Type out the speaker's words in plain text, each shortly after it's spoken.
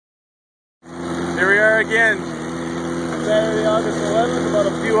Here we are again, Saturday, August 11th, about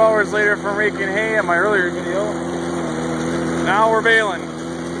a few hours later from raking hay on my earlier video. Now we're baling.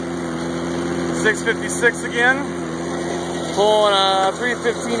 656 again, pulling a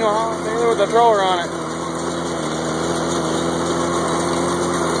 315 baler with a thrower on it.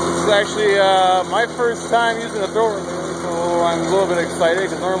 This is actually my first time using a thrower baler, so I'm a little bit excited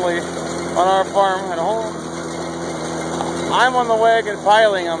because normally on our farm at home, I'm on the wagon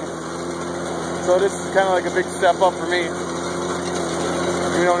piling them. So this is kind of like a big step up for me. Even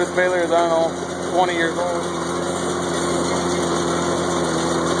though this baler is, I don't know, 20 years old.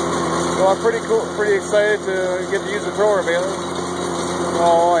 So I'm pretty excited to get to use the thrower baler.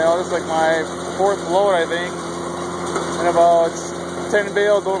 So, you know, this is like my 4th load, I think. And about 10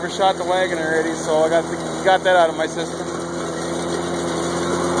 bales overshot the wagon already, so I got that out of my system.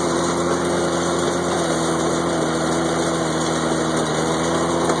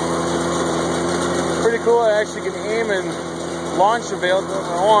 Pretty cool. I actually can aim and launch a bale if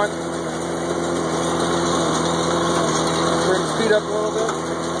I want. Turn the speed up a little bit.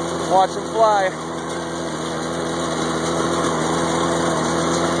 Watch them fly.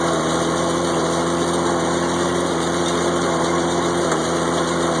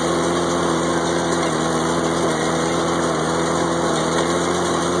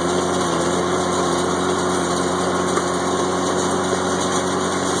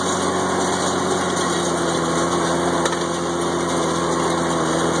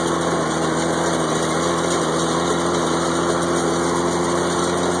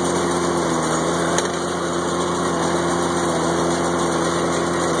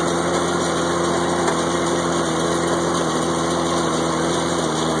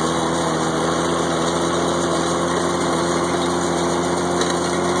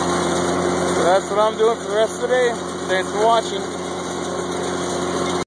 That's what I'm doing for the rest of the day. Thanks for watching.